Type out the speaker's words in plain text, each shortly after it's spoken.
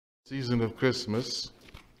Season of Christmas.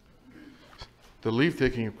 The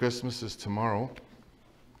leave-taking of Christmas is tomorrow,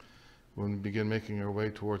 when we begin making our way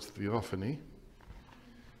towards Theophany.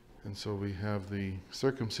 And so we have the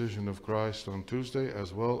circumcision of Christ on Tuesday,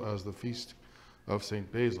 as well as the feast of St.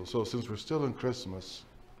 Basil. So since we're still in Christmas,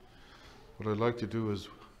 what I'd like to do is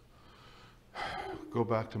go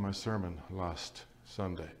back to my sermon last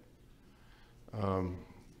Sunday.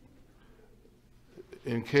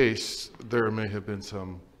 In case there may have been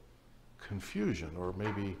some confusion, or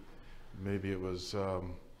maybe it was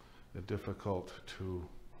difficult to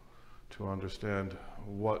understand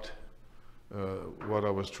what I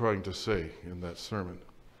was trying to say in that sermon.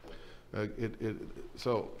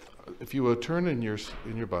 So, if you would turn in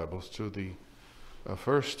your Bibles to the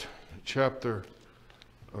first chapter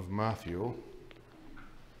of Matthew,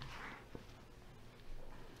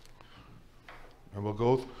 and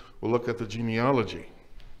we'll look at the genealogy.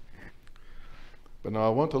 But now I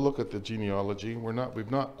want to look at the genealogy.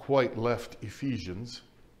 We've not quite left Ephesians.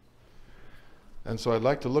 And so I'd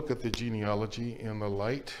like to look at the genealogy in the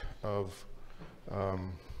light of,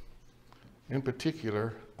 in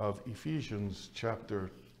particular, of Ephesians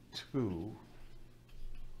chapter 2.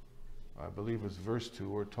 I believe it's verse 2,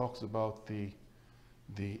 where it talks about the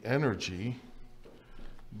energy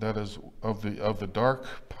that is of the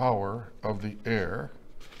dark power of the air,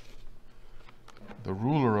 the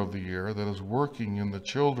ruler of the air, that is working in the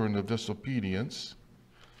children of disobedience,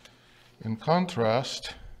 in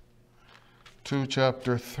contrast to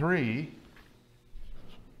chapter 3,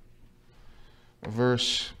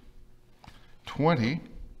 verse 20.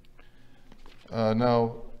 To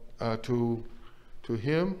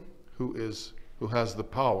him who has the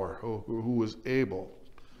power, who is able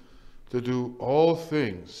to do all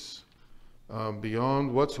things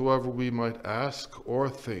beyond whatsoever we might ask or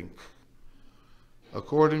think,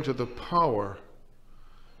 according to the power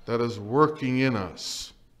that is working in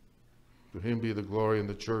us. To him be the glory in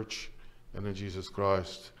the church and in Jesus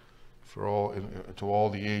Christ to all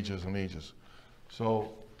the ages and ages.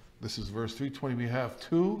 So this is verse 320. We have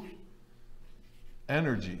two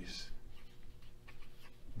energies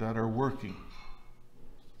that are working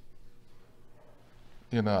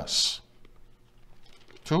in us.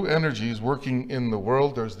 Two energies working in the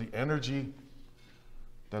world. There's the energy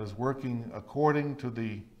that is working according to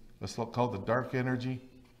let's call it the dark energy,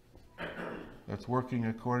 that's working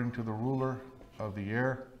according to the ruler of the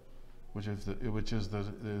air, which is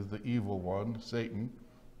the evil one, Satan.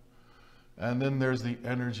 And then there's the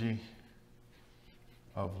energy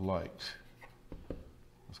of light.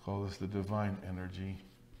 Let's call this the divine energy.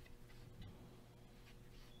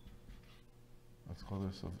 Let's call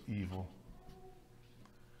this of evil.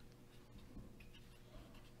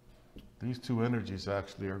 These two energies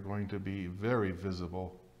actually are going to be very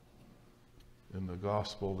visible in the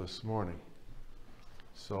gospel this morning.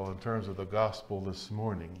 So in terms of the gospel this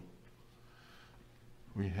morning,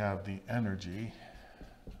 we have the energy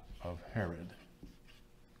of Herod.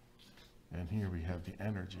 And here we have the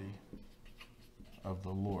energy of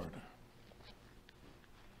the Lord.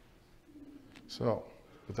 So,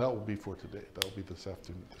 but that will be for today. That will be this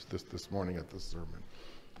afternoon, this morning at this sermon.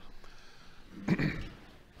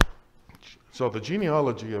 So the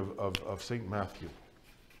genealogy of St. Matthew.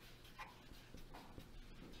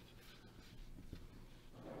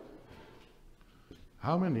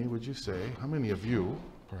 How many would you say, how many of you,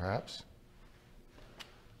 perhaps,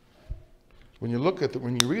 when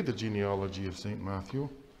you read the genealogy of St. Matthew,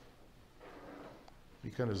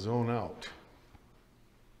 you kind of zone out.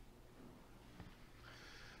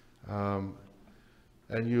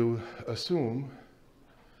 And you assume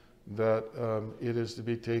that it is to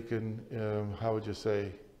be taken, how would you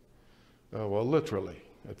say, well, literally,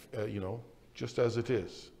 just as it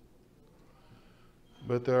is.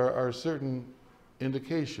 But there are certain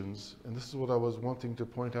indications, and this is what I was wanting to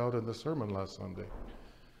point out in the sermon last Sunday,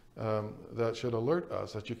 that should alert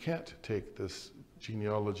us that you can't take this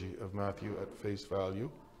genealogy of Matthew at face value.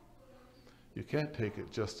 You can't take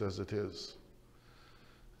it just as it is.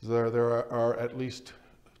 There are at least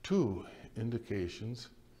two indications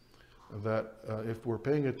that if we're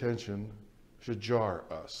paying attention, should jar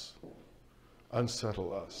us,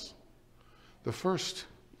 unsettle us. The first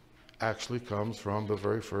actually comes from the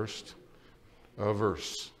very first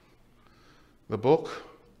verse. The book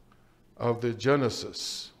of the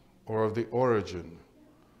Genesis, or of the origin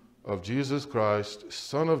of Jesus Christ,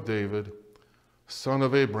 son of David, son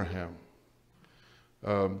of Abraham.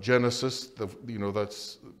 Genesis, that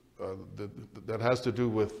has to do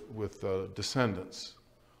with descendants.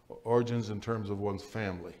 Origins in terms of one's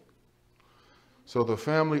family. So the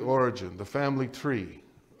family origin, the family tree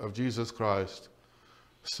of Jesus Christ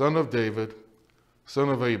son of David, son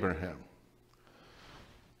of Abraham.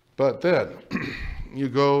 But then you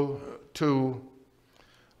go to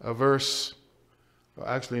a verse,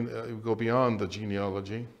 actually you go beyond the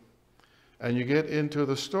genealogy, and you get into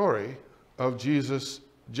the story of Jesus'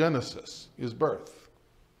 Genesis, his birth.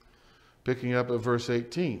 Picking up at verse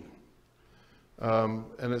 18.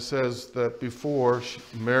 And it says that before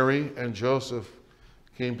Mary and Joseph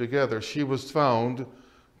came together, she was found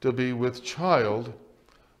to be with child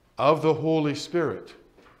of the Holy Spirit.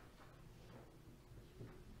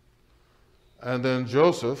 And then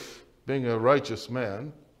Joseph, being a righteous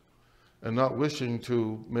man, and not wishing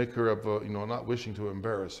to make her not wishing to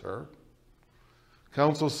embarrass her,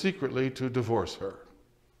 counseled secretly to divorce her.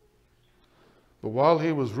 But while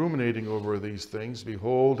he was ruminating over these things,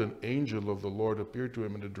 behold, an angel of the Lord appeared to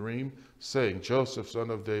him in a dream, saying, Joseph, son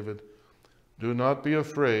of David, do not be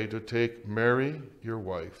afraid to take Mary, your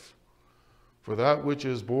wife, for that which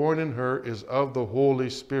is born in her is of the Holy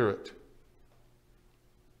Spirit.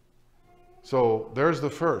 So there's the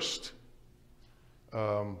first,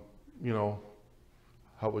 how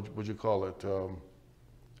would you call it,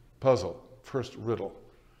 puzzle, first riddle.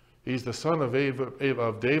 He's the son of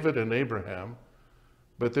David and Abraham.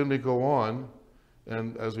 But then we go on,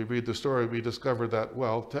 and as we read the story, we discover that,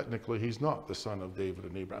 well, technically he's not the son of David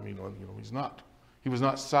and Abraham. He's not. He was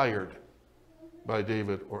not sired by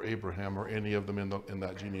David or Abraham or any of them in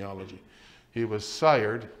that genealogy. He was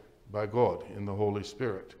sired by God in the Holy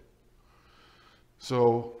Spirit.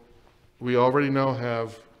 So we already now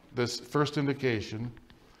have this first indication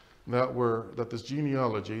that this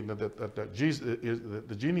genealogy,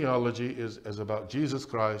 the genealogy is about Jesus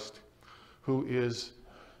Christ, who is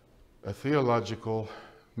a theological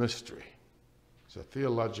mystery. It's a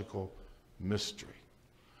theological mystery.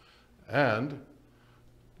 And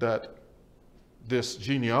that this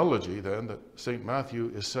genealogy then that St.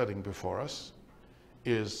 Matthew is setting before us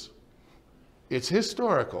it's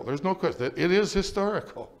historical. There's no question. It is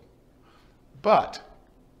historical. But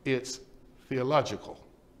it's theological.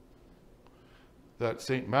 That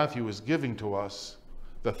St. Matthew is giving to us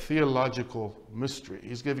the theological mystery.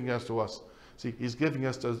 He's giving us to us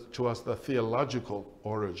the theological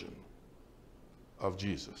origin of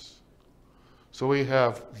Jesus. So we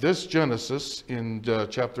have this Genesis in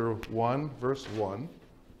chapter 1, verse 1,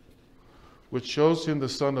 which shows him the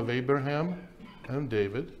son of Abraham and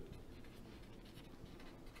David.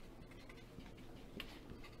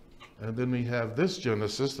 And then we have this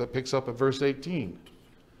Genesis that picks up at verse 18.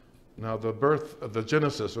 Now the birth of the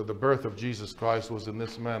Genesis, or the birth of Jesus Christ, was in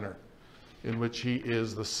this manner, in which he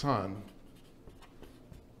is the Son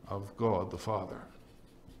of God the Father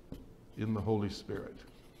in the Holy Spirit.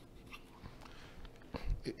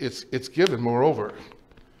 It's given, moreover,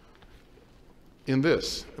 in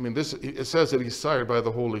this. It says that he's sired by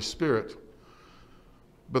the Holy Spirit,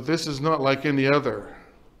 but this is not like any other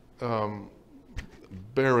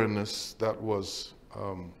barrenness that was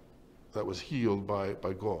healed by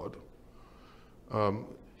God.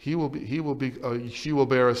 She will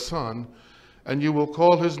bear a son, and you will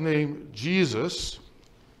call his name Jesus,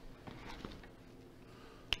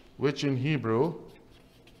 which in Hebrew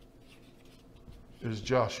is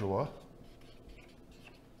Joshua,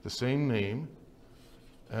 the same name,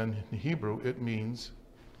 and in Hebrew it means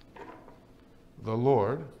the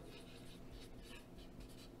Lord.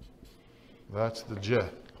 That's the Je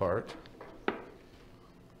part.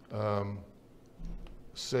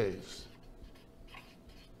 Saves.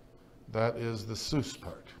 That is the Sus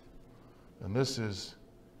part. And this is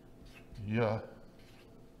Yahoshua.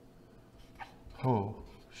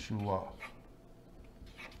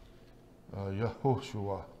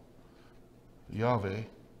 Yahoshua. Yahweh.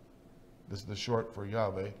 This is the short for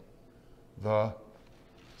Yahweh. The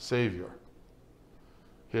Savior.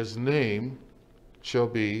 His name shall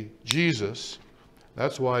be Jesus.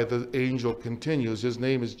 That's why the angel continues. His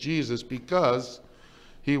name is Jesus because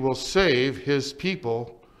he will save his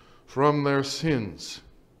people from their sins.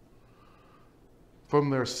 From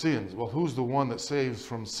their sins. Well, who's the one that saves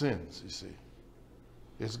from sins, you see?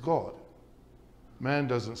 It's God. Man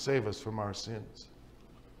doesn't save us from our sins.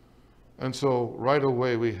 And so right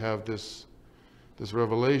away we have this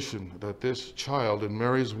revelation that this child in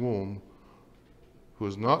Mary's womb, who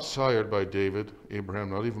is not sired by David,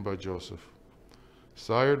 Abraham, not even by Joseph,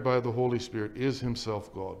 sired by the Holy Spirit, is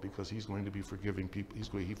himself God, because he's going to be forgiving people.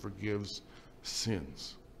 He forgives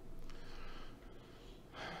sins.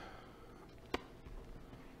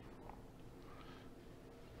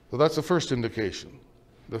 So that's the first indication,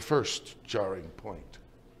 the first jarring point.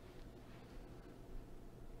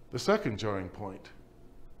 The second jarring point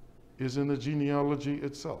is in the genealogy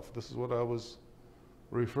itself. This is what I was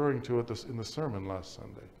referring to it in the sermon last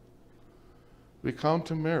Sunday. We come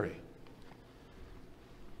to Mary.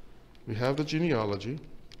 We have the genealogy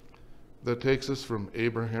that takes us from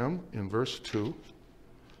Abraham in verse 2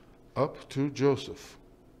 up to Joseph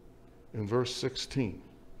in verse 16.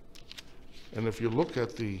 And if you look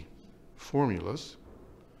at the formulas,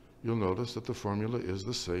 you'll notice that the formula is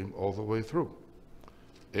the same all the way through.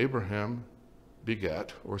 Abraham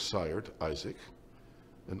begat or sired Isaac,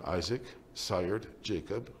 and Isaac sired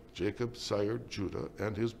Jacob. Jacob sired Judah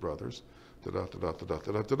and his brothers,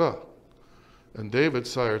 da-da-da-da-da-da-da-da-da. And David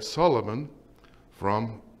sired Solomon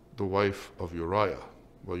from the wife of Uriah.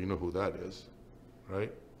 Well, you know who that is,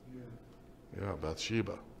 right? Yeah,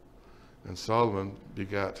 Bathsheba. And Solomon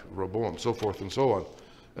begat Rehoboam, so forth and so on,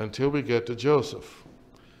 until we get to Joseph.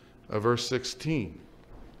 Verse 16.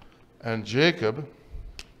 And Jacob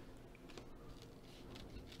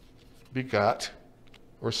begat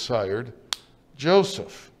or sired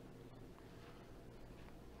Joseph.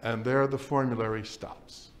 And there the formulary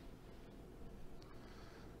stops.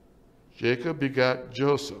 Jacob begat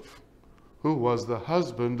Joseph, who was the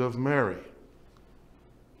husband of Mary.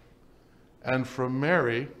 And from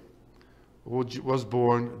Mary was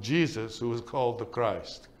born Jesus, who is called the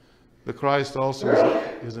Christ. The Christ also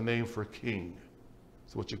is a name for king.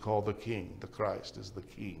 It's what you call the king. The Christ is the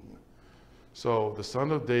king. So the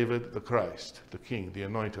son of David, the Christ, the king, the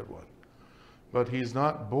anointed one. But he's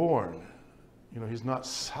not born, he's not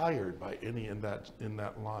sired by any in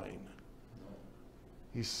that line.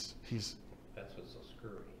 He's That's what's so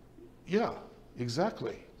screwy. Yeah,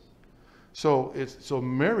 exactly. So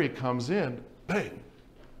Mary comes in, bang,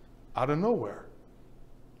 out of nowhere.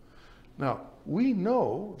 Now, we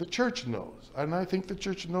know, the church knows, and I think the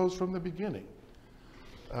church knows from the beginning,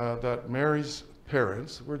 that Mary's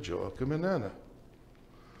parents were Joachim and Anna.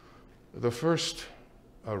 The first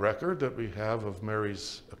record that we have of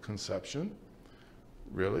Mary's conception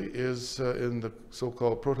really is in the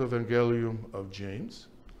so-called Protevangelium of James,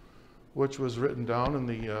 which was written down in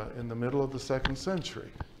the middle of the 2nd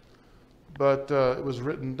century. But it was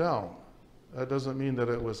written down. That doesn't mean that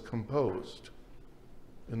it was composed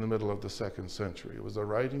in the middle of the 2nd century. It was a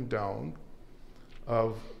writing down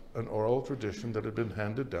of an oral tradition that had been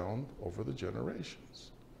handed down over the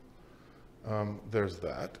generations. There's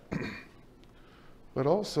that. But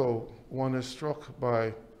also, one is struck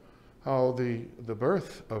by how the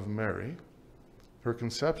birth of Mary, her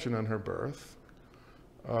conception and her birth,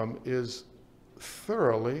 is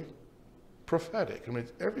thoroughly prophetic. I mean,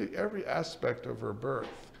 every aspect of her birth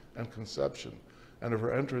and conception and of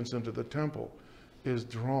her entrance into the temple is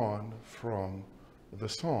drawn from the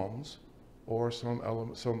Psalms or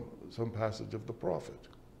some passage of the prophet.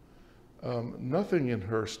 Nothing in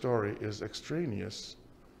her story is extraneous,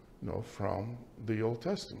 from the Old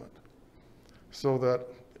Testament. So that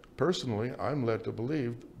personally, I'm led to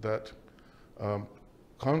believe that,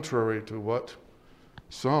 contrary to what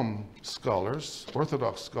some scholars,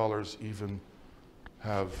 Orthodox scholars even,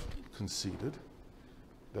 have conceded,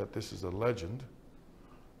 that this is a legend,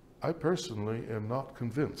 I personally am not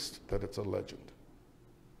convinced that it's a legend.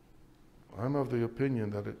 I'm of the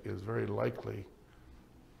opinion that it is very likely,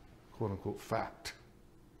 quote unquote, fact.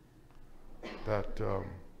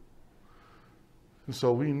 And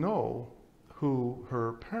so we know who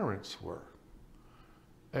her parents were.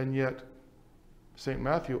 And yet, St.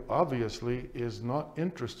 Matthew obviously is not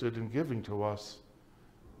interested in giving to us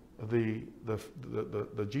the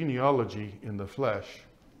genealogy in the flesh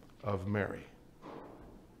of Mary.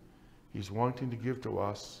 He's wanting to give to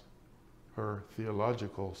us her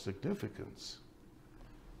theological significance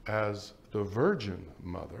as the virgin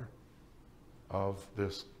mother of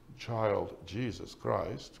this child, Jesus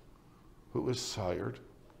Christ, who is sired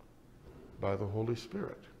by the Holy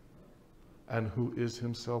Spirit and who is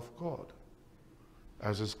himself God,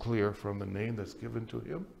 as is clear from the name that's given to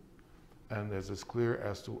him and as is clear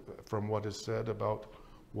as to from what is said about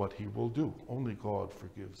what he will do. Only God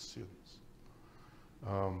forgives sins.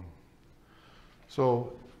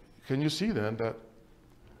 So can you see then that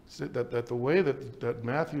the way that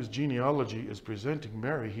Matthew's genealogy is presenting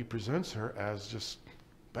Mary, he presents her as just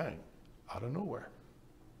bang, out of nowhere.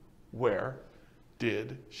 Where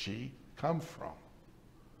did she come from?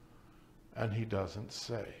 And he doesn't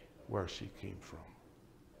say where she came from.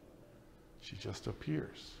 She just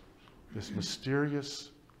appears. This mysterious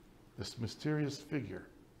figure,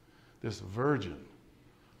 this virgin.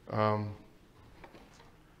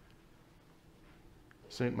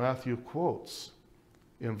 St. Matthew quotes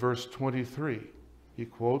in verse 23, he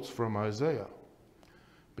quotes from Isaiah,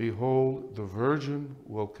 "Behold, the virgin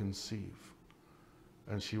will conceive,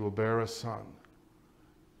 and she will bear a son,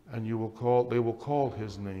 And they will call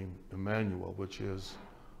his name Emmanuel, which is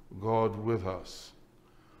God with us.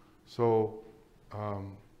 So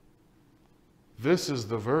this is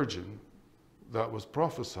the virgin that was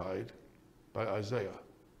prophesied by Isaiah.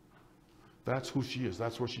 That's who she is.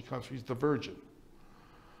 That's where she comes from. She's the virgin.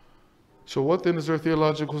 So what then is her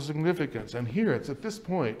theological significance? And here it's at this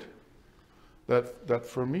point that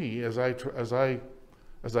for me, as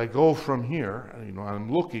I go from here, you know,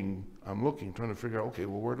 I'm looking, trying to figure out, okay,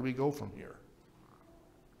 well, where do we go from here?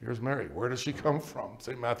 Here's Mary. Where does she come from?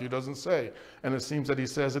 St. Matthew doesn't say, and it seems that he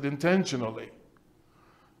says it intentionally.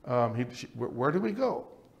 Where do we go?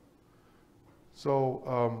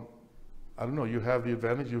 So I don't know. You have the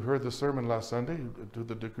advantage. You heard the sermon last Sunday. To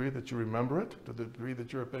the degree that you remember it, to the degree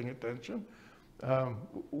that you're paying attention,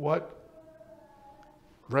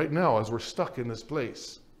 right now, as we're stuck in this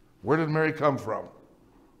place, where did Mary come from?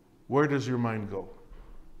 Where does your mind go?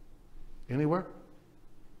 Anywhere?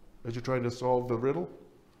 As you're trying to solve the riddle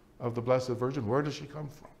of the Blessed Virgin, where does she come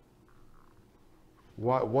from?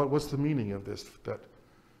 What's the meaning of this, that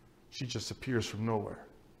she just appears from nowhere?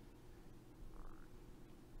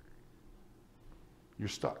 You're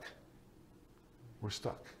stuck. We're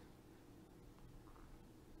stuck.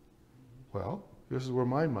 Well, this is where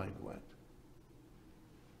my mind went.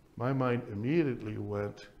 My mind immediately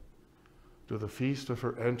went to the feast of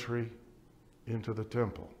her entry into the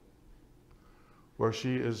temple, where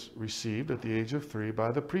she is received at the age of 3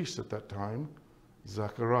 by the priest at that time,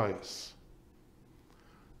 Zacharias.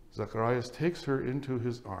 Zacharias takes her into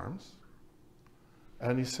his arms,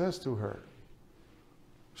 and he says to her,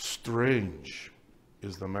 "Strange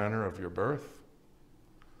is the manner of your birth.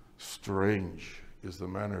 Strange is the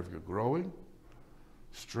manner of your growing.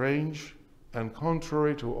 Strange and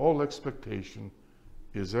contrary to all expectation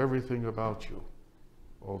is everything about you,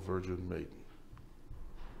 O Virgin Maiden."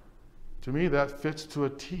 To me, that fits to a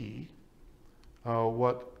T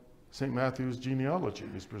what St. Matthew's genealogy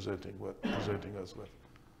is presenting us with.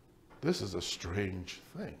 This is a strange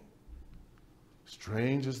thing.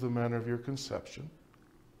 Strange is the manner of your conception.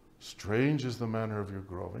 Strange is the manner of your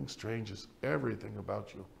growing. Strange is everything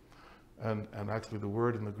about you. And actually the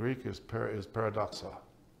word in the Greek is paradoxa,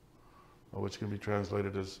 which can be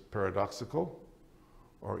translated as paradoxical,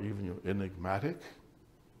 or even enigmatic,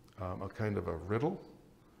 a kind of a riddle.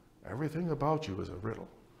 Everything about you is a riddle.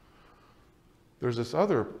 There's this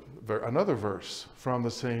another verse from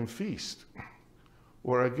the same feast,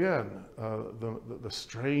 where again, the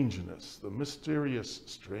strangeness, the mysterious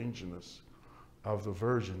strangeness of the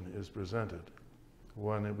Virgin is presented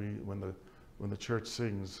when the church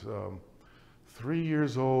sings, 3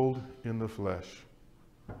 years old in the flesh,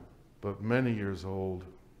 but many years old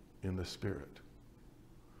in the spirit.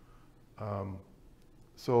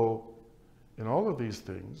 So in all of these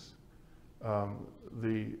things,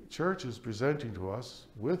 the church is presenting to us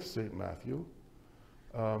with St. Matthew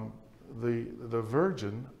the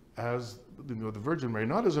Virgin as, you know, the Virgin Mary,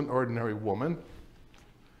 not as an ordinary woman,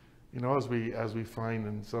 you know, as we find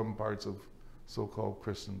in some parts of so-called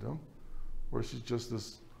Christendom, where she's just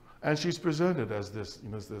this, and she's presented as this, you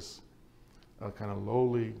know, as this kind of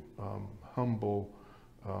lowly, humble,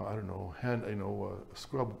 I don't know, a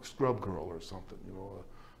scrub girl or something, you know,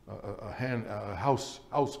 a house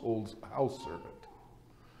servant.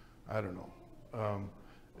 I don't know.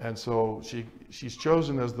 And so she's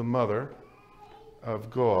chosen as the mother of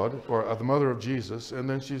God, or the mother of Jesus, and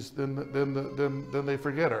then they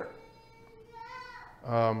forget her.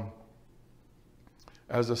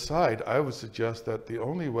 As a side, I would suggest that the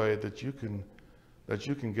only way that you can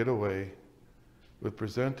get away with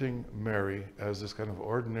presenting Mary as this kind of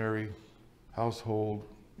ordinary household,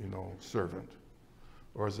 you know, servant,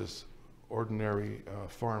 or as this ordinary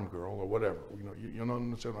farm girl, or whatever, you know, you don't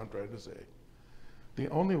understand what I'm trying to say. The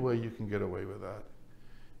only way you can get away with that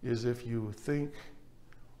is if you think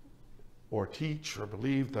or teach or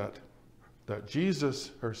believe that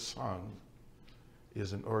Jesus, her son,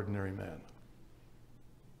 is an ordinary man.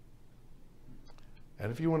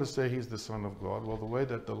 And if you want to say he's the Son of God, well, the way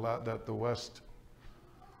that the West,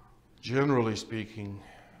 generally speaking,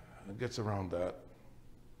 gets around that,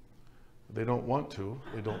 they don't want to,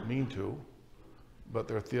 they don't mean to, but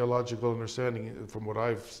their theological understanding, from what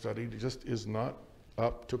I've studied, just is not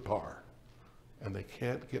up to par, and they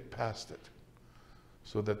can't get past it,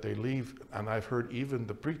 so that they leave. And I've heard even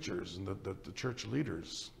the preachers and the church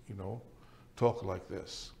leaders, you know, talk like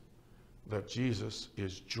this, that Jesus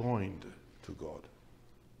is joined to God.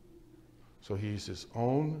 So he's his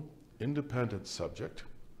own independent subject.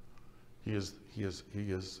 He is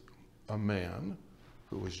a man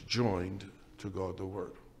who is joined to God the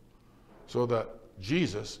Word. So that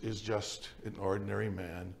Jesus is just an ordinary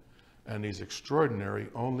man, and he's extraordinary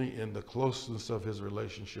only in the closeness of his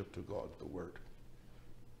relationship to God, the Word.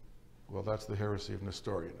 Well, that's the heresy of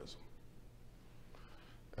Nestorianism.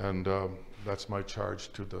 And that's my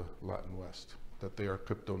charge to the Latin West, that they are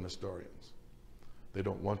crypto-Nestorians. They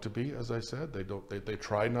don't want to be, as I said. They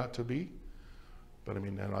try not to be. But I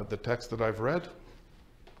mean, and the text that I've read,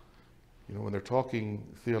 you know, when they're talking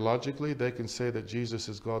theologically, they can say that Jesus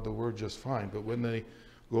is God the Word just fine. But when they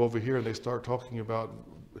go over here and they start talking about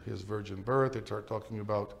his virgin birth, they start talking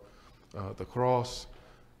about the cross,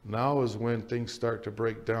 now is when things start to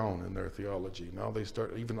break down in their theology. Now they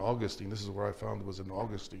start, even Augustine, this is where I found it was in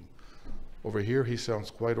Augustine. Over here he sounds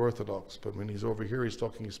quite orthodox, but when he's over here he's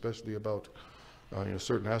talking especially about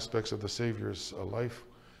certain aspects of the Savior's life.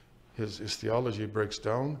 His theology breaks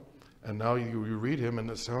down, and now you read him and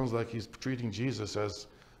it sounds like he's treating Jesus as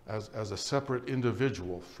a separate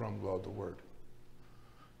individual from God the Word.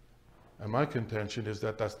 And my contention is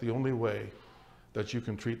that that's the only way that you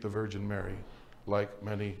can treat the Virgin Mary like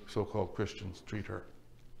many so-called Christians treat her.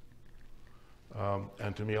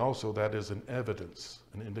 And to me also that is an evidence,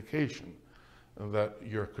 an indication that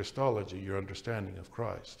your Christology, your understanding of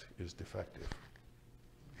Christ is defective,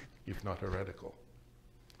 if not heretical.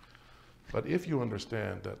 But if you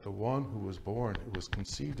understand that the one who was born, who was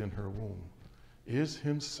conceived in her womb, is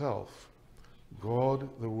himself God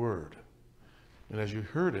the Word, and as you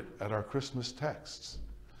heard it at our Christmas texts,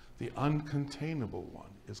 the uncontainable one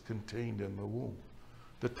is contained in the womb.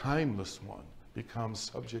 The timeless one becomes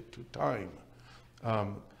subject to time.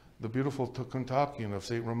 The beautiful Kontakion of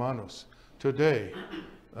St. Romanus. Today,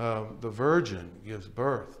 the Virgin gives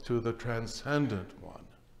birth to the transcendent one,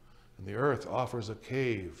 and the earth offers a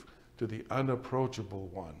cave to the unapproachable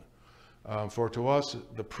one. For to us,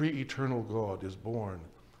 the pre-eternal God is born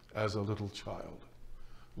as a little child.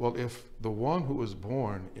 Well, if the one who was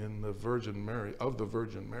born in the Virgin Mary, of the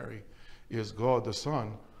Virgin Mary, is God the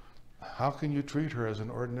Son, how can you treat her as an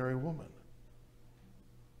ordinary woman?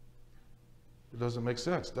 It doesn't make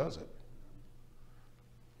sense, does it?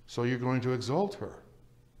 So you're going to exalt her.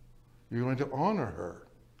 You're going to honor her.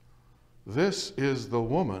 This is the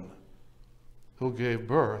woman who gave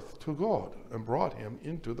birth to God and brought him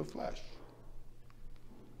into the flesh.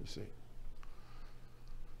 You see.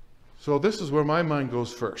 So this is where my mind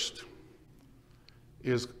goes first,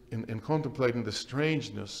 is in contemplating the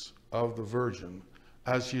strangeness of the Virgin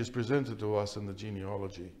as she is presented to us in the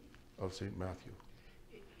genealogy of St. Matthew.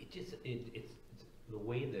 It's the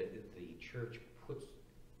way that the church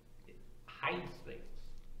hides things.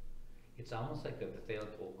 It's almost like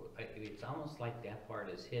it's almost like that part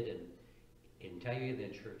is hidden. Until you're in the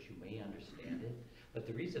church, you may understand it. But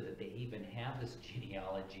the reason that they even have this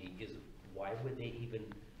genealogy is, why would they even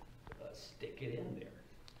stick it in there?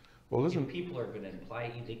 Well, people are going to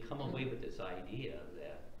imply, they come away with this idea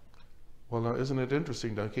that... Well, now, isn't it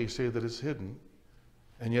interesting, that you say that it's hidden,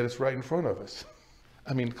 and yet it's right in front of us?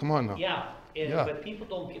 I mean, come on now. Yeah, but people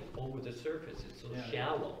don't get over the surface. It's so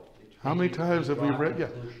shallow. How many times have we read? Yeah.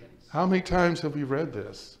 How many times have we read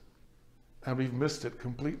this, and we've missed it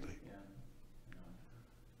completely?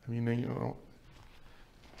 I mean, you know.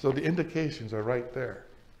 So the indications are right there.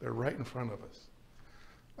 They're right in front of us.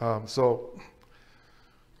 So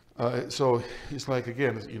it's like,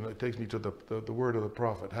 again, it takes me to the word of the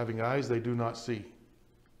prophet. Having eyes, they do not see.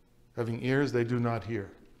 Having ears, they do not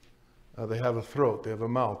hear. They have a throat, they have a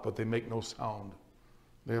mouth, but they make no sound.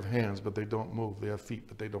 They have hands, but they don't move. They have feet,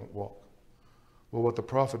 but they don't walk. Well, what the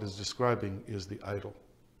prophet is describing is the idol.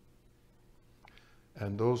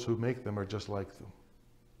 And those who make them are just like them.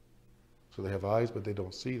 So they have eyes, but they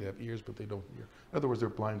don't see. They have ears, but they don't hear. In other words, they're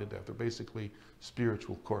blind to death. They're basically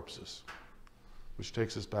spiritual corpses, which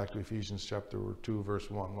takes us back to Ephesians chapter 2, verse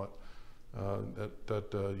 1.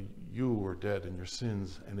 That you were dead in your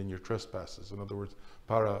sins and in your trespasses. In other words,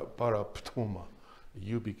 paraptoma.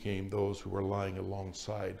 You became those who were lying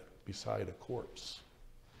beside a corpse.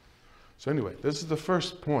 So anyway, this is the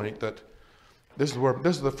first point this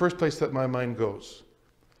is the first place that my mind goes.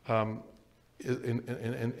 In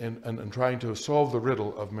trying to solve the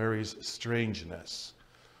riddle of Mary's strangeness.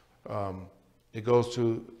 It goes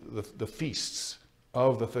to the feasts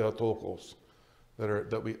of the Theotokos that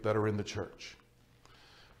are in the church.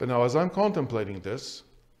 But now, as I'm contemplating this,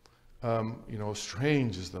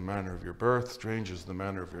 strange is the manner of your birth, strange is the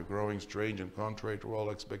manner of your growing, strange and contrary to all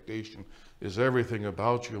expectation is everything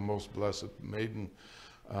about you, most blessed maiden,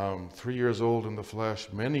 3 years old in the flesh,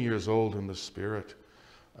 many years old in the spirit.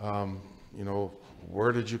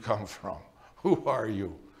 Where did you come from? Who are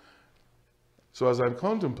you? So as I'm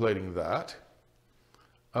contemplating that,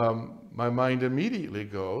 my mind immediately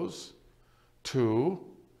goes to,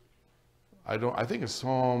 I think it's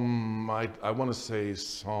Psalm, I want to say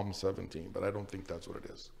Psalm 17, but I don't think that's what it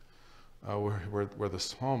is. Where the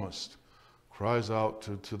psalmist cries out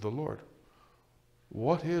to the Lord,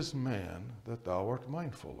 "What is man that thou art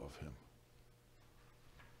mindful of him?"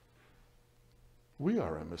 We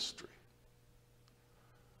are a mystery.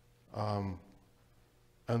 And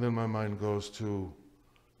then my mind goes to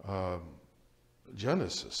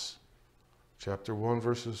Genesis, chapter 1,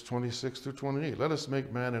 verses 26 through 28. Let us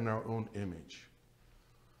make man in our own image.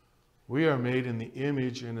 We are made in the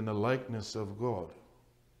image and in the likeness of God.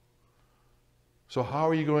 So how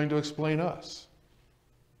are you going to explain us?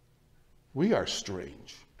 We are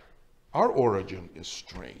strange. Our origin is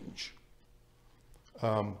strange.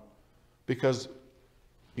 Because,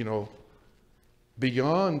 you know,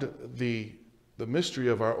 beyond the mystery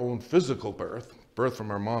of our own physical birth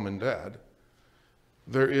from our mom and dad,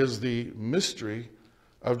 there is the mystery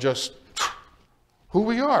of just who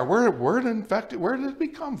we are. Where did we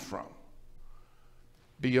come from?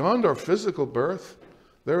 Beyond our physical birth,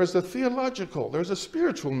 there is a theological, there's a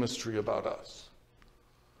spiritual mystery about us.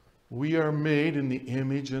 We are made in the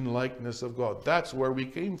image and likeness of God. That's where we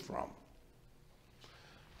came from.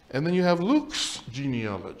 And then you have Luke's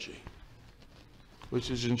genealogy,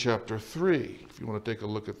 which is in chapter 3, if you want to take a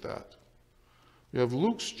look at that. You have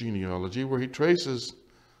Luke's genealogy where he traces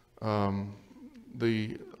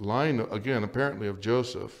the line, again, apparently of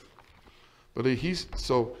Joseph. But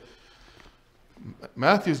so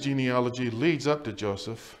Matthew's genealogy leads up to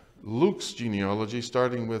Joseph. Luke's genealogy,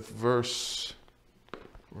 starting with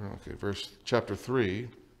chapter 3,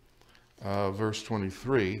 verse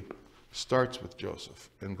 23, starts with Joseph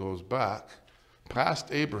and goes back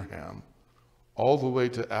past Abraham all the way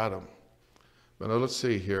to Adam. But now let's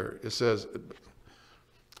see here. It says,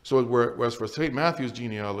 so whereas for St. Matthew's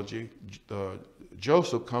genealogy,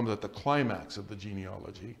 Joseph comes at the climax of the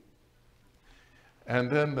genealogy. And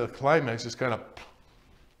then the climax is kind of,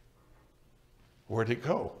 where'd it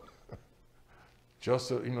go?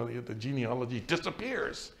 Joseph, you know, the genealogy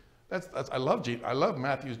disappears. I love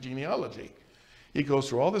Matthew's genealogy. He goes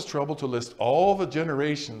through all this trouble to list all the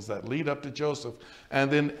generations that lead up to Joseph.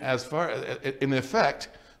 And then in effect,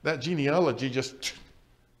 that genealogy just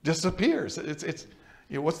disappears. It's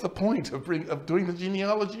you know, what's the point of doing the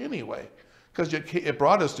genealogy anyway? Because it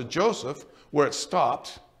brought us to Joseph where it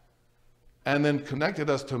stopped, and then connected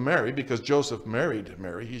us to Mary because Joseph married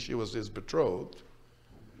Mary. She was his betrothed.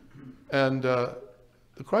 And the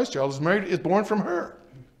Christ child is born from her.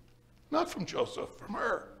 Not from Joseph, from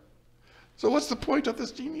her. So what's the point of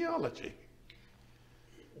this genealogy?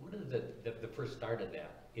 What is the first start of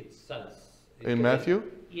that? It says... In Matthew?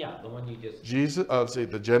 Yeah, the one you just... Jesus,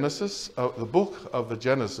 the Genesis, the book of the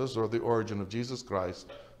Genesis, or the origin of Jesus Christ,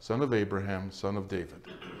 son of Abraham, son of David.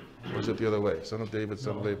 Or is it the other way? Son of David,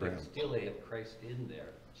 son of Abraham. Still they have Christ in there,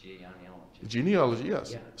 genealogy. Genealogy,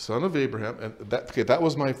 yes. Yeah. Son of Abraham. And that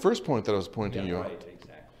was my first point that I was pointing you out. Right,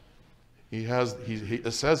 exactly.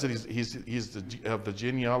 It says that he's of the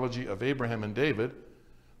genealogy of Abraham and David,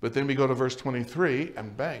 but then we go to verse 23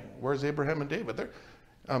 and bang, where's Abraham and David? There,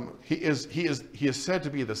 he is said to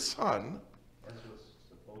be the son,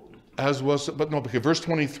 because verse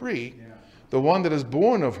 23, the one that is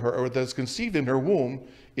born of her or that is conceived in her womb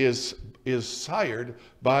is sired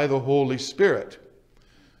by the Holy Spirit.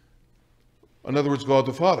 In other words, God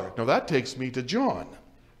the Father. Now that takes me to John.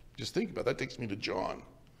 Just think about that. That takes me to John,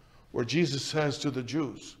 where Jesus says to the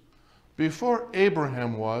Jews, before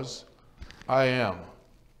Abraham was, I am.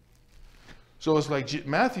 So it's like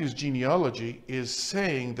Matthew's genealogy is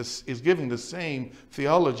giving the same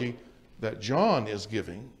theology that John is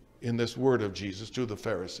giving in this word of Jesus to the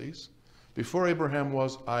Pharisees. Before Abraham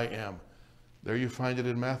was, I am. There you find it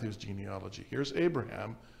in Matthew's genealogy. Here's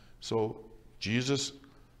Abraham. So Jesus,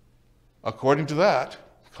 according to that,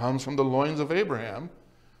 comes from the loins of Abraham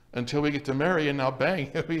until we get to Mary, and now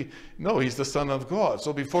bang, no, he's the Son of God.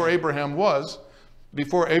 So before Abraham was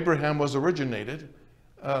originated,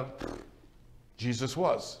 Jesus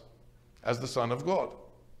was, as the Son of God.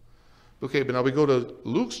 Okay, but now we go to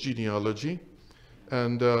Luke's genealogy,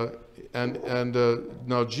 and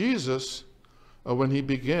now Jesus, when he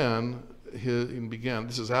began,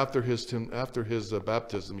 this is after his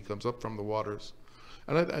baptism, he comes up from the waters,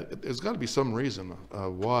 and there's got to be some reason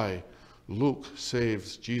why Luke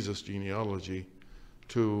saves Jesus' genealogy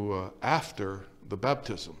to after the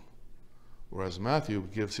baptism, whereas Matthew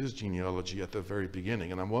gives his genealogy at the very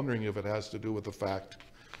beginning. And I'm wondering if it has to do with the fact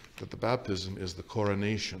that the baptism is the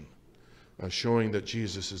coronation, showing that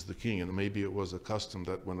Jesus is the king. And maybe it was a custom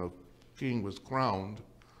that when a king was crowned,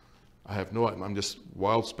 I have no idea. I'm just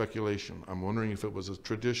wild speculation. I'm wondering if it was a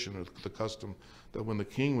tradition or the custom that when the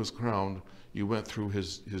king was crowned, you went through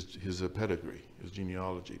his pedigree, his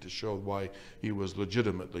genealogy, to show why he was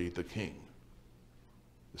legitimately the king.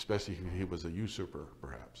 Especially if he was a usurper,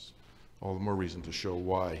 perhaps. All the more reason to show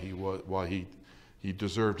why he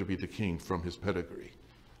deserved to be the king from his pedigree.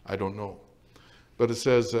 I don't know. But it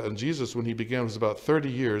says, and Jesus, when he began, was about 30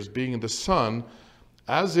 years, being the son,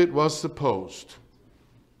 as it was supposed,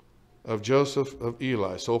 of Joseph of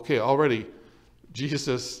Eli. So, okay, already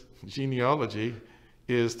Jesus' genealogy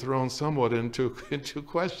is thrown somewhat into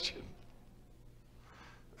question.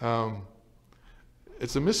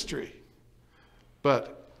 It's a mystery.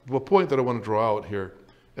 But the point that I want to draw out here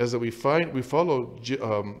is that we follow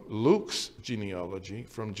Luke's genealogy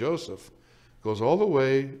from Joseph, goes all the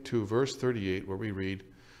way to verse 38, where we read,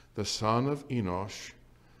 the son of Enosh,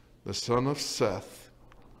 the son of Seth,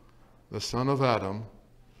 the son of Adam,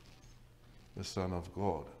 the son of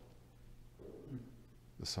God.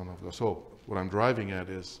 The son of God. So what I'm driving at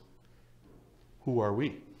is, who are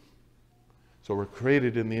we? So we're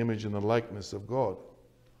created in the image and the likeness of God.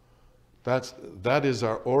 That is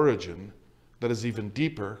our origin. That is even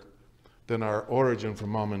deeper than our origin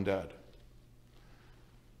from mom and dad.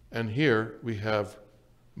 And here we have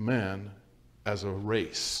man as a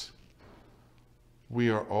race. We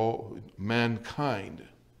are all, mankind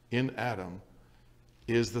in Adam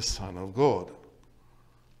is the son of God.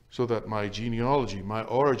 So that my genealogy, my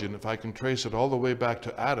origin, if I can trace it all the way back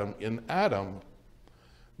to Adam, in Adam,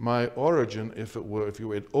 my origin,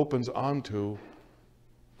 it opens onto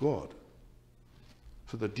God.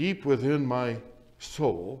 So the deep within my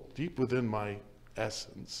soul, deep within my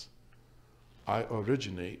essence, I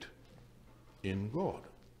originate in God.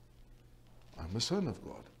 I'm the son of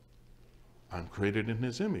God. I'm created in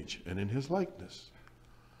his image and in his likeness.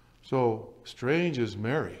 So strange is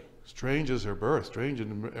Mary. Strange is her birth. Strange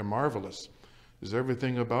and marvelous is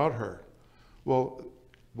everything about her. Well,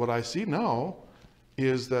 what I see now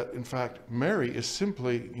is that, in fact, Mary is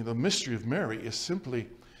simply, the mystery of Mary is simply,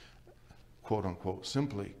 quote unquote,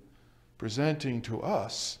 simply presenting to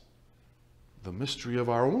us the mystery of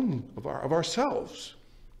our own, of ourselves.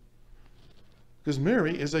 Because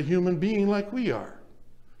Mary is a human being like we are.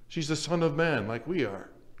 She's the Son of Man like we are.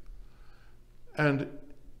 And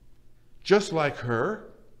just like her,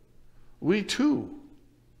 we too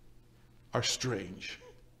are strange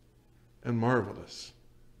and marvelous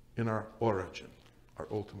in our origin, our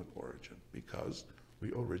ultimate origin, because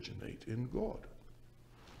we originate in God.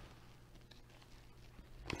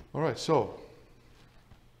 All right, so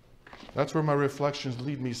that's where my reflections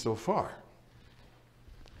lead me so far.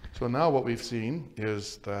 So now what we've seen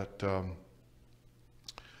is that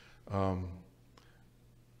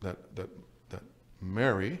that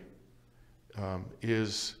Mary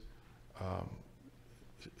is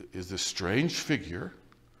this strange figure.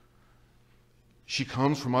 She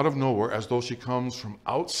comes from out of nowhere, as though she comes from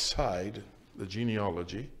outside the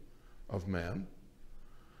genealogy of man.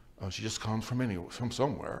 She just comes from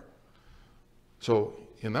somewhere. So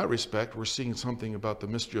in that respect, we're seeing something about the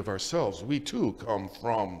mystery of ourselves. We too come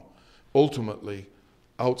from, ultimately,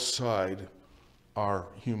 outside our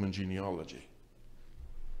human genealogy.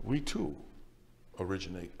 We too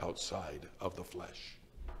originate outside of the flesh.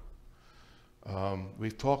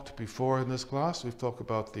 We've talked before in this class, we've talked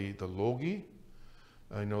about the logi,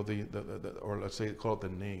 or let's say call it the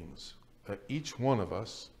names. Each one of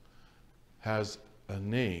us has a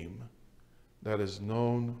name that is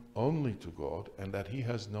known only to God and that he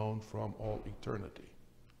has known from all eternity.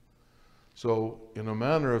 So in a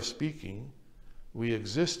manner of speaking, we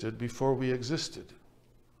existed before we existed.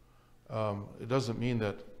 It doesn't mean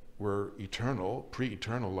that we're eternal,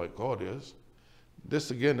 pre-eternal like God is.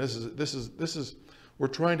 This is we're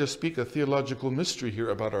trying to speak a theological mystery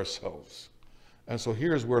here about ourselves. And so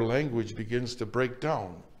here's where language begins to break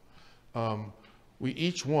down. We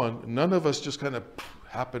each one, none of us just kind of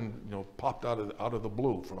happened, popped out of the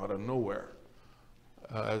blue, from out of nowhere.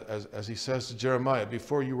 As he says to Jeremiah,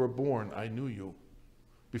 before you were born, I knew you.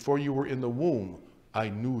 Before you were in the womb, I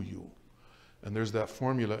knew you. And there's that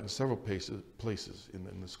formula in several places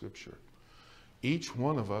in the scripture. Each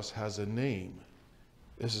one of us has a name.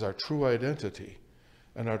 This is our true identity.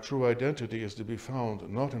 And our true identity is to be found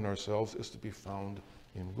not in ourselves, is to be found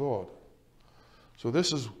in God. So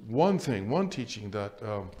this is one thing, one teaching that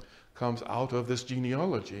comes out of this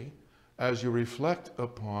genealogy as you reflect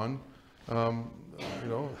upon, the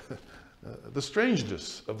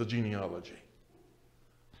strangeness of the genealogy.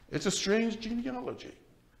 It's a strange genealogy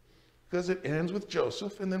because it ends with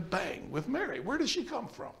Joseph and then bang, with Mary. Where does she come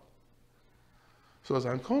from? So as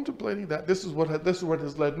I'm contemplating that, this is what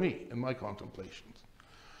has led me in my contemplations.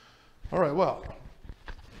 All right, well,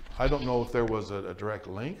 I don't know if there was a direct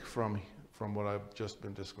link from what I've just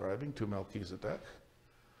been describing to Melchizedek,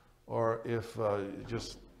 or if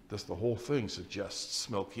just the whole thing suggests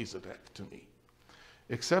Melchizedek to me.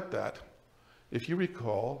 Except that, if you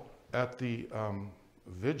recall, at the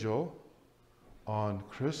vigil on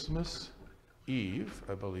Christmas Eve,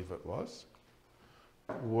 I believe it was,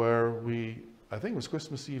 where I think it was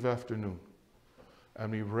Christmas Eve afternoon,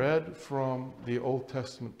 and we read from the Old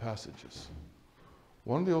Testament passages.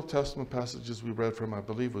 One of the Old Testament passages we read from, I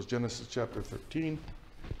believe, was Genesis chapter 13,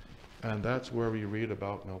 and that's where we read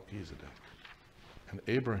about Melchizedek and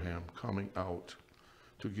Abraham coming out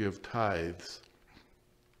to give tithes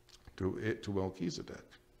to Melchizedek,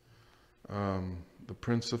 the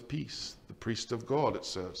Prince of Peace, the priest of God, it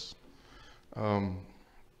says. I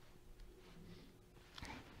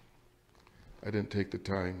didn't take the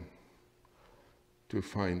time to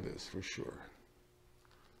find this for sure,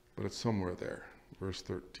 but it's somewhere there, verse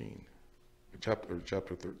 13, chapter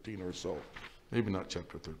 13 or so. Maybe not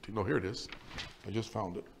chapter 13. No, here it is. I just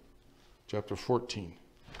found it. Chapter 14.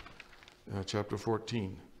 Chapter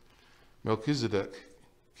 14. Melchizedek,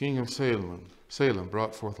 king of Salem,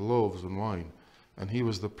 brought forth loaves and wine, and he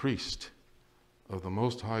was the priest of the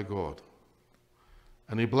Most High God.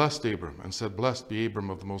 And he blessed Abram and said, Blessed be Abram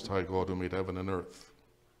of the Most High God who made heaven and earth.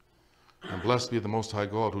 And blessed be the Most High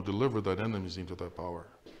God who delivered thine enemies into thy power.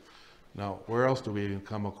 Now, where else do we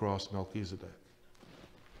come across Melchizedek?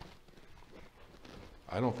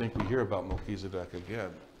 I don't think we hear about Melchizedek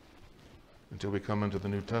again until we come into the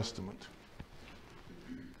New Testament.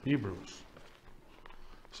 Hebrews.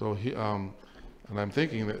 So, and I'm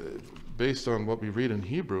thinking that based on what we read in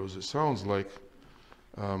Hebrews, it sounds like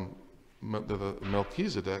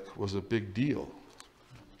Melchizedek was a big deal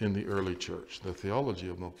in the early church. The theology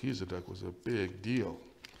of Melchizedek was a big deal.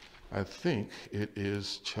 I think it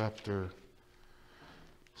is chapter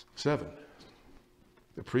 7,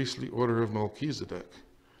 the priestly order of Melchizedek.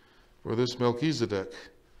 For this Melchizedek,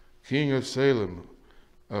 king of Salem,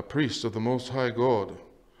 a priest of the Most High God,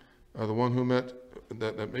 the one who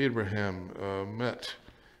that Abraham met,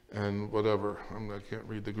 and whatever, I can't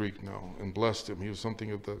read the Greek now, and blessed him. He was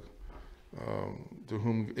something of the, to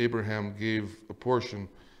whom Abraham gave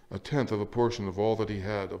a tenth of a portion of all that he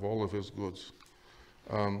had, of all of his goods.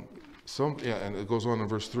 And it goes on in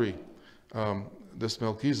verse 3. This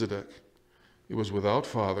Melchizedek, he was without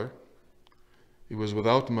father, he was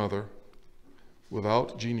without mother,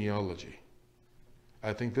 without genealogy.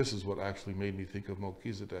 I think this is what actually made me think of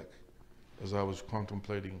Melchizedek as I was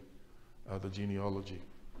contemplating the genealogy,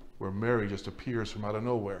 where Mary just appears from out of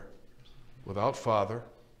nowhere, without father,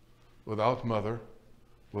 without mother,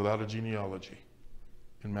 without a genealogy,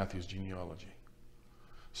 in Matthew's genealogy.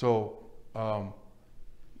 So,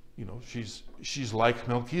 she's like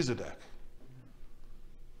Melchizedek.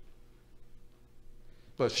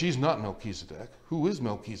 But she's not Melchizedek. Who is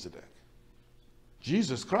Melchizedek?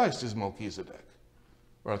 Jesus Christ is Melchizedek.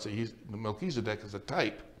 Or I'd say Melchizedek is a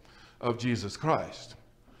type of Jesus Christ.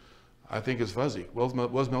 I think it's fuzzy.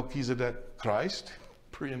 Was Melchizedek Christ,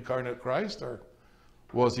 pre-incarnate Christ, or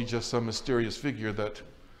was he just some mysterious figure that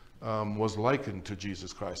was likened to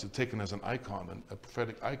Jesus Christ and taken as an icon, a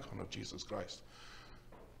prophetic icon of Jesus Christ?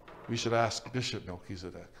 We should ask Bishop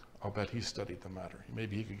Melchizedek. I'll bet he studied the matter.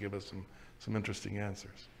 Maybe he could give us some interesting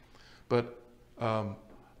answers. But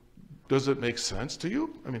does it make sense to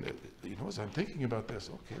you? I mean, as I'm thinking about this,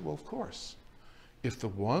 okay, well, of course. If the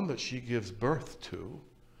one that she gives birth to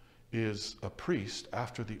is a priest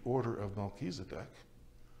after the order of Melchizedek,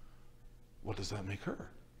 what does that make her?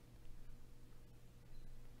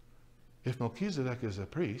 If Melchizedek is a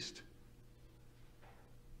priest,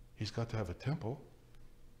 he's got to have a temple,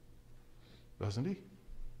 doesn't he?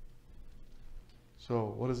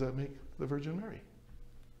 So what does that make the Virgin Mary?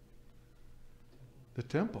 The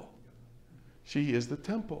temple. She is the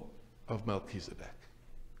temple of Melchizedek.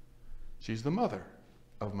 She's the mother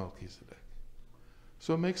of Melchizedek.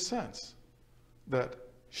 So it makes sense that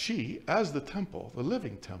she, as the temple, the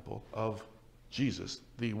living temple of Jesus,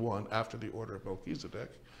 the one after the order of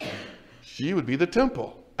Melchizedek, she would be the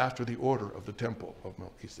temple after the order of the temple of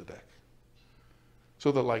Melchizedek.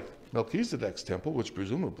 So that like Melchizedek's temple, which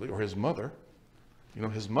presumably, or his mother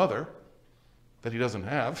that he doesn't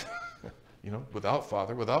have, without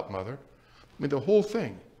father, without mother. I mean, the whole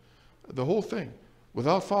thing,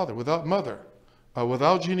 without father, without mother,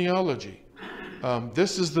 without genealogy.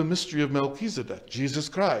 This is the mystery of Melchizedek, Jesus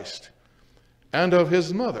Christ, and of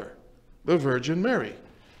his mother, the Virgin Mary,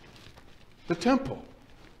 the temple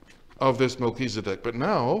of this Melchizedek. But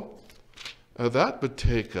now, That would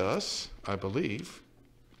take us, I believe,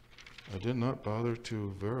 I did not bother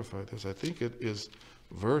to verify this. I think it is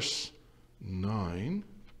verse 9,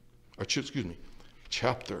 or excuse me,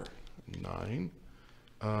 chapter 9.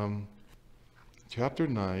 Chapter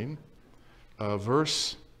 9,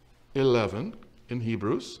 verse 11 in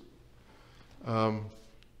Hebrews. Now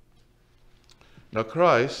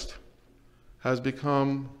Christ has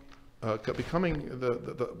become,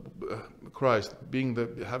 Christ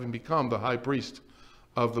having become the high priest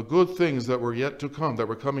of the good things that were yet to come, that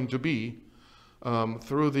were coming to be,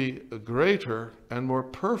 through the greater and more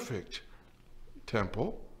perfect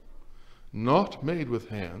temple, not made with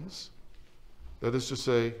hands, that is to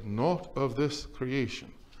say, not of this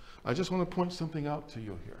creation. I just want to point something out to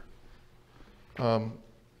you here.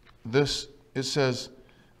 It says,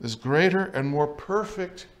 this greater and more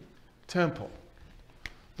perfect temple.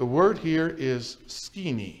 The word here is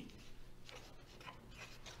skene,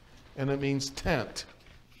 and it means tent.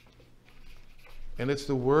 And it's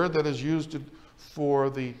the word that is used for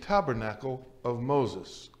the tabernacle of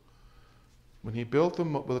Moses. When he built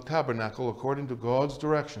the tabernacle according to God's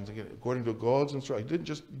directions, again, according to God's instructions, he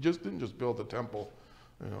didn't just build the temple,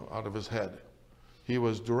 out of his head. He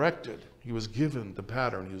was directed. He was given the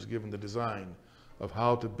pattern. He was given the design of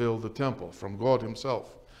how to build the temple from God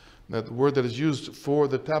himself. Now, the word that is used for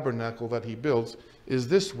the tabernacle that he builds is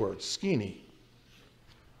this word, skene.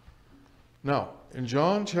 Now, in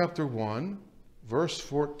John chapter 1, verse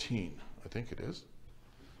 14, I think it is,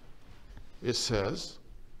 it says,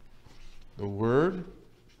 the Word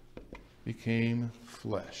became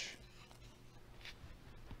flesh.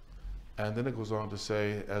 And then it goes on to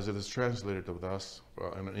say, as it is translated with us,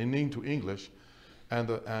 into English, and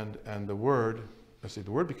the Word, let's see,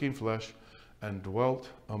 the Word became flesh and dwelt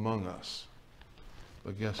among us.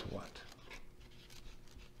 But guess what?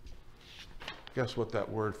 Guess what that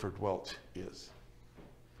word for dwelt is?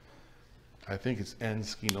 I think it's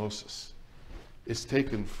enskenosis. It's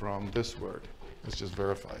taken from this word. It's just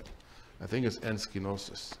verified. I think it's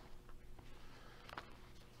enskenosis.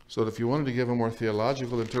 So if you wanted to give a more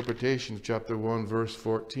theological interpretation of chapter 1, verse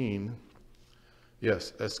 14,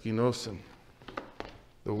 yes, eskenosin.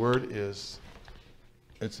 The word is,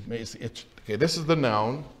 okay, this is the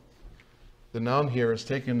noun. The noun here is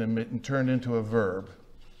taken and turned into a verb.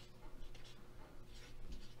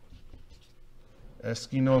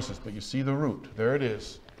 Eskenosis, but you see the root. There it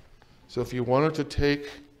is. So if you wanted to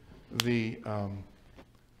take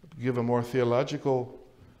give a more theological,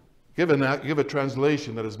 give a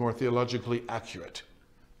translation that is more theologically accurate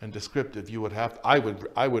and descriptive, you would have, I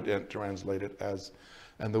would translate it as,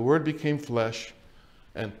 and the Word became flesh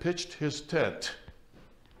and pitched his tent,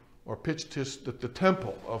 or pitched the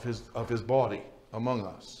temple of his body among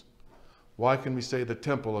us. Why can we say the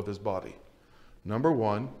temple of his body? Number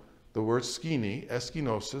one, the word skene,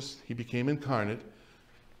 eskenosis, he became incarnate,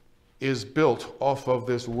 is built off of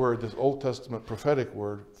this word, this Old Testament prophetic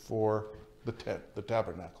word for the tent, the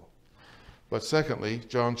tabernacle. But secondly,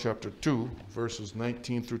 John chapter 2, verses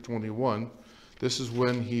 19 through 21, this is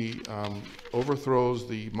when he overthrows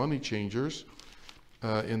the money changers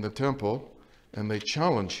in the temple, and they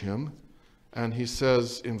challenge him. And he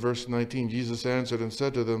says in verse 19, Jesus answered and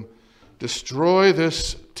said to them, "Destroy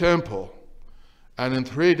this temple, and in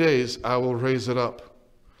 3 days I will raise it up."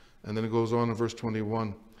 And then it goes on in verse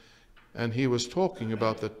 21. And he was talking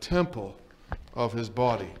about the temple of his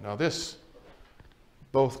body. Now this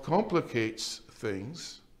both complicates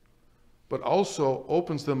things, but also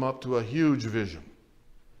opens them up to a huge vision.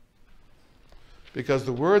 Because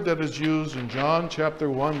the word that is used in John chapter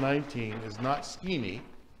 1:19 is not skene,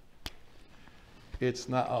 it's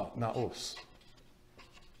naos.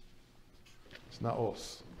 It's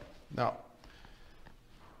naos. Now,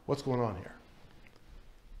 what's going on here?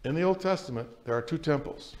 In the Old Testament, there are two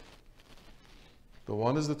temples. The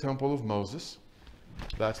one is the temple of Moses.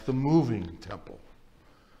 That's the moving temple.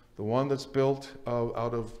 The one that's built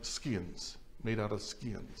out of skins, made out of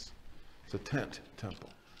skins. It's a tent temple.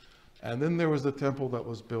 And then there was the temple that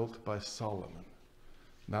was built by Solomon.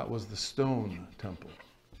 That was the stone temple,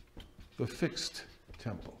 the fixed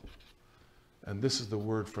temple. And this is the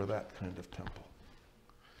word for that kind of temple.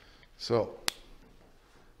 So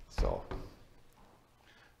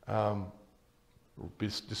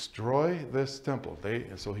destroy this temple.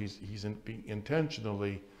 So he's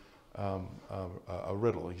intentionally a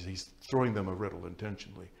riddle. He's throwing them a riddle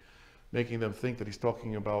intentionally, making them think that he's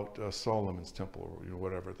talking about Solomon's temple or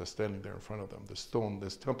whatever that's standing there in front of them. This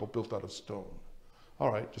temple built out of stone.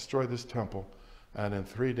 All right, destroy this temple, and in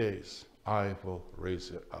 3 days I will raise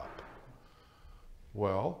it up.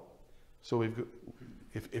 Well, so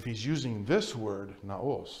if he's using this word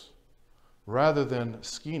naos, rather than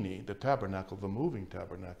skene, the tabernacle, the moving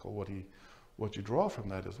tabernacle. What you draw from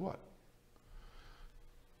that is what?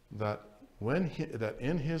 That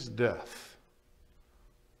in his death,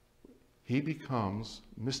 he becomes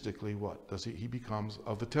mystically what? He becomes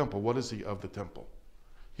of the temple. What is he of the temple?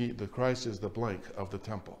 The Christ is the blank of the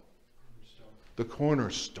temple. The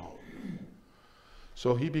cornerstone.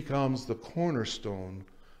 So he becomes the cornerstone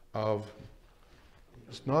of,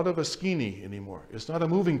 it's not of a skene anymore. It's not a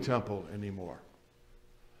moving temple anymore.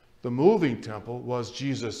 The moving temple was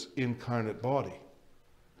Jesus' incarnate body.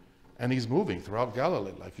 And he's moving throughout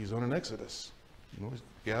Galilee like he's on an Exodus. He's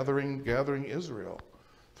gathering Israel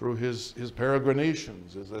through his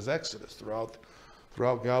peregrinations, his Exodus throughout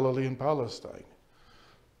Galilee and Palestine.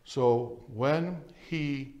 So when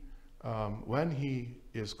he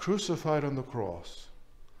is crucified on the cross,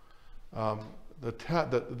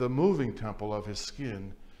 the moving temple of his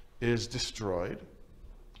skin is destroyed,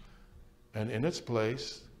 and in its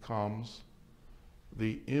place comes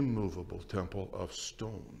the immovable temple of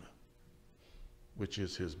stone, which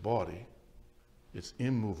is his body. It's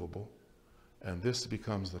immovable, and this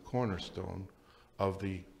becomes the cornerstone of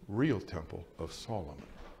the real temple of Solomon.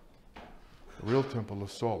 The real temple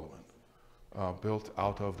of Solomon, built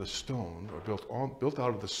out of the stone, or built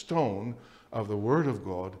out of the stone of the Word of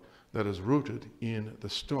God that is rooted in the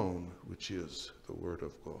stone, which is the Word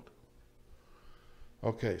of God.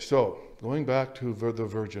 Okay, so going back to the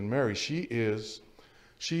Virgin Mary, she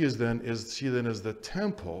then is the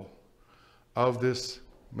temple of this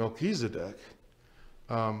Melchizedek,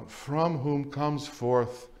 from whom comes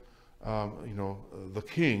forth, the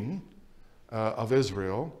King of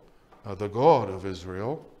Israel, the God of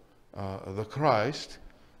Israel, the Christ.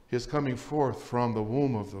 His coming forth from the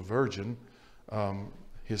womb of the Virgin,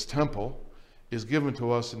 his temple, is given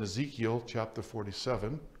to us in Ezekiel chapter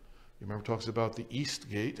 47. You remember, it talks about the east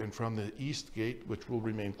gate, and from the east gate, which will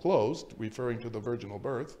remain closed, referring to the virginal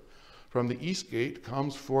birth, from the east gate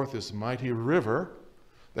comes forth this mighty river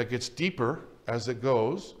that gets deeper as it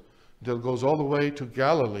goes, until it goes all the way to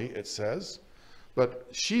Galilee, it says. But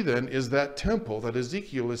she then is that temple that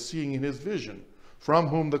Ezekiel is seeing in his vision, from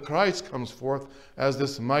whom the Christ comes forth as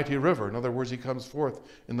this mighty river. In other words, he comes forth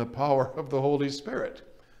in the power of the Holy Spirit,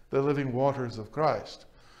 the living waters of Christ.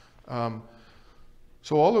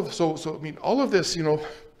 All of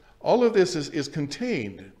this is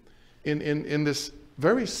contained in this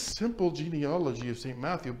very simple genealogy of St.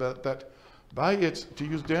 Matthew, but that by its, to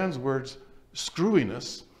use Dan's words,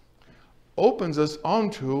 screwiness, opens us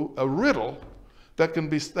onto a riddle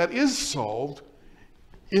that is solved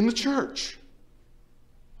in the church.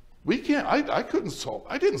 We can't, I didn't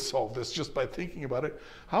solve this just by thinking about it.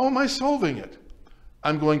 How am I solving it?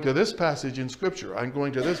 I'm going to this passage in Scripture. I'm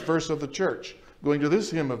going to this verse of the church, going to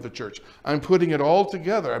this hymn of the church. I'm putting it all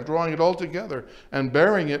together. I'm drawing it all together and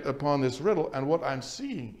bearing it upon this riddle. And what I'm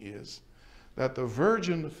seeing is that the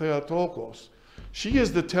Virgin Theotokos, she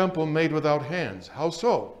is the temple made without hands. How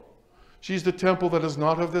so? She's the temple that is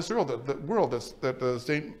not of this world,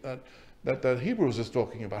 that the Hebrews is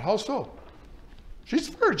talking about. How so? She's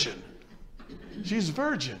virgin. She's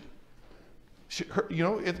virgin.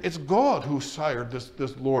 It's God who sired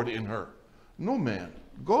this Lord in her. No man.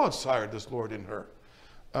 God sired this Lord in her.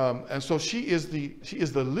 And so she is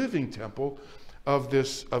the living temple of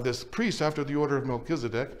this priest after the order of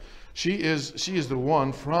Melchizedek. She is the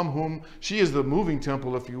one from whom, she is the moving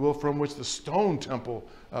temple, if you will, from which the stone temple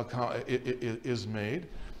is made.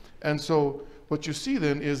 And so what you see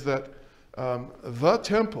then is that the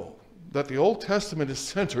temple that the Old Testament is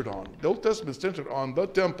centered on, the Old Testament is centered on the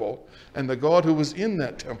temple and the God who was in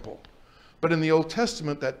that temple. But in the Old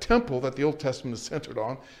Testament, that temple that the Old Testament is centered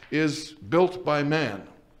on is built by man.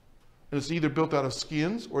 And it's either built out of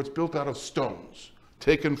skins or it's built out of stones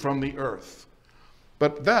taken from the earth.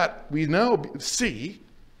 But that we now see,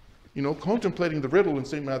 contemplating the riddle in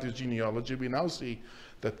St. Matthew's genealogy, we now see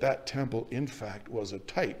that temple, in fact, was a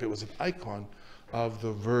type. It was an icon of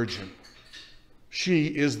the Virgin. She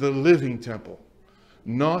is the living temple,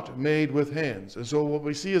 not made with hands. And so what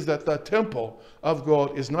we see is that the temple of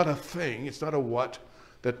God is not a thing, it's not a what.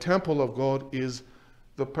 The temple of God is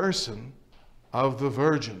the person of the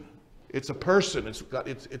Virgin. It's a person.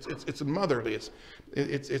 It's motherly.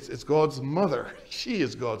 It's God's mother. She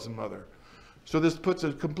is God's mother. So this gives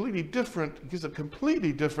a completely different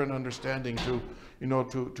understanding to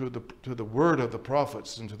the word of the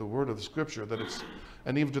prophets and to the word of the Scripture,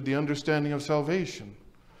 and even to the understanding of salvation.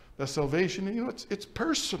 That salvation, it's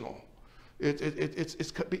personal.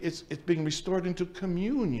 It's being restored into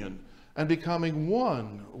communion and becoming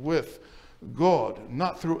one with God,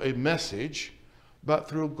 not through a message, but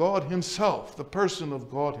through God himself, the person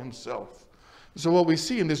of God himself. So what we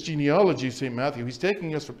see in this genealogy of St. Matthew, he's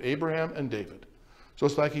taking us from Abraham and David. So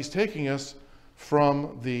it's like he's taking us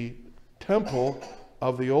from the temple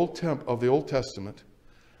of the Old Testament,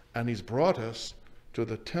 and he's brought us to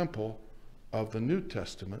the temple of the New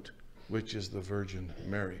Testament, which is the Virgin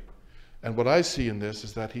Mary. And what I see in this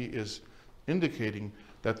is that he is indicating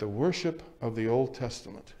that the worship of the Old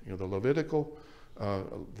Testament, the Levitical,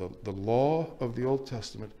 the law of the Old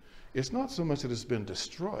Testament, it's not so much that it's been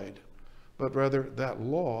destroyed, but rather that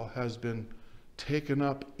law has been taken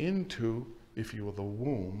up into, if you will, the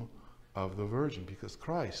womb of the Virgin, because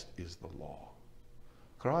Christ is the law.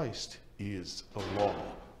 Christ is the law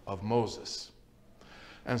of Moses.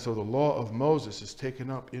 And so the law of Moses is taken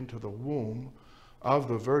up into the womb of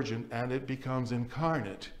the Virgin, and it becomes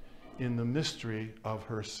incarnate in the mystery of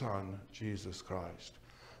her Son, Jesus Christ.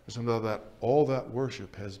 So now that all that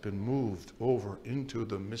worship has been moved over into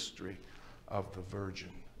the mystery of the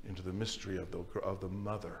Virgin, into the mystery of the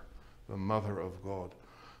Mother of God.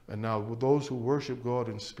 And now those who worship God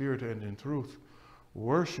in spirit and in truth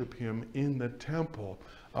worship him in the temple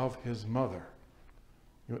of his mother.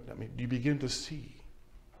 You begin to see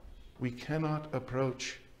we cannot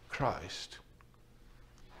approach Christ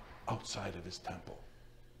outside of his temple,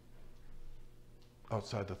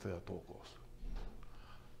 outside the Theotokos.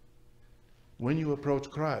 When you approach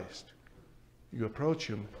Christ, you approach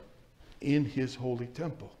him in his holy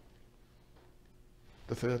temple,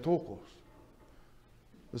 the Theotokos.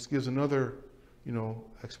 This gives another,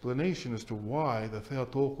 explanation as to why the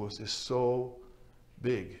Theotokos is so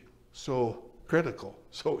big, so critical,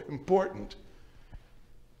 so important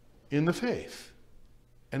in the faith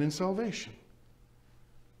and in salvation.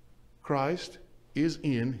 Christ is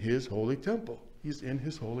in his holy temple. He's in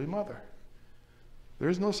his holy mother. There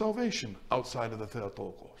is no salvation outside of the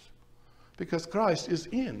Theotokos, because Christ is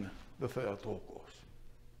in the Theotokos.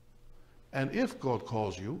 And if God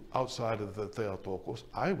calls you outside of the Theotokos,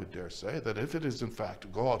 I would dare say that if it is in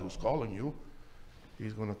fact God who's calling you,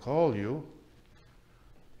 he's going to call you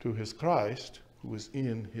to his Christ who is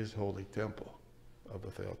in his holy temple of the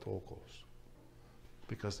Theotokos.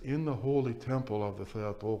 Because in the holy temple of the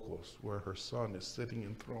Theotokos, where her Son is sitting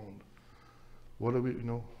enthroned, what do we,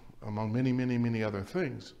 among many, many, many other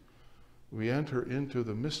things, we enter into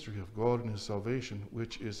the mystery of God and his salvation,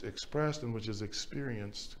 which is expressed and which is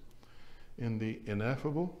experienced in the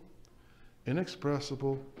ineffable,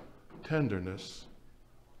 inexpressible tenderness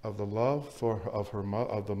of the love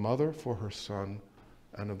of the mother for her Son,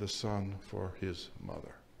 and of the Son for his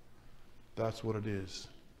mother. That's what it is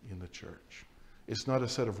in the church. It's not a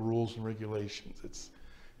set of rules and regulations.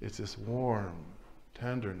 It's this warm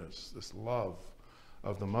tenderness, this love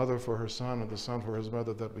of the mother for her Son and the Son for his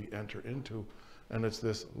mother that we enter into. And it's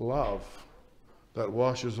this love that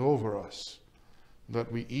washes over us,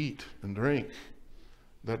 that we eat and drink,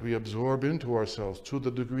 that we absorb into ourselves to the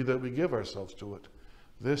degree that we give ourselves to it.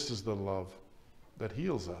 This is the love that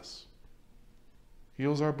heals us,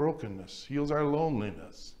 heals our brokenness, heals our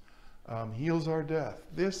loneliness, heals our death.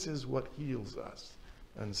 This is what heals us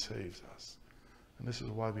and saves us. And this is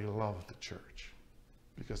why we love the church,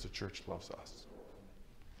 because the church loves us.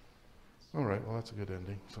 All right, well, that's a good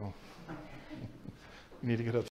ending. So we need to get up.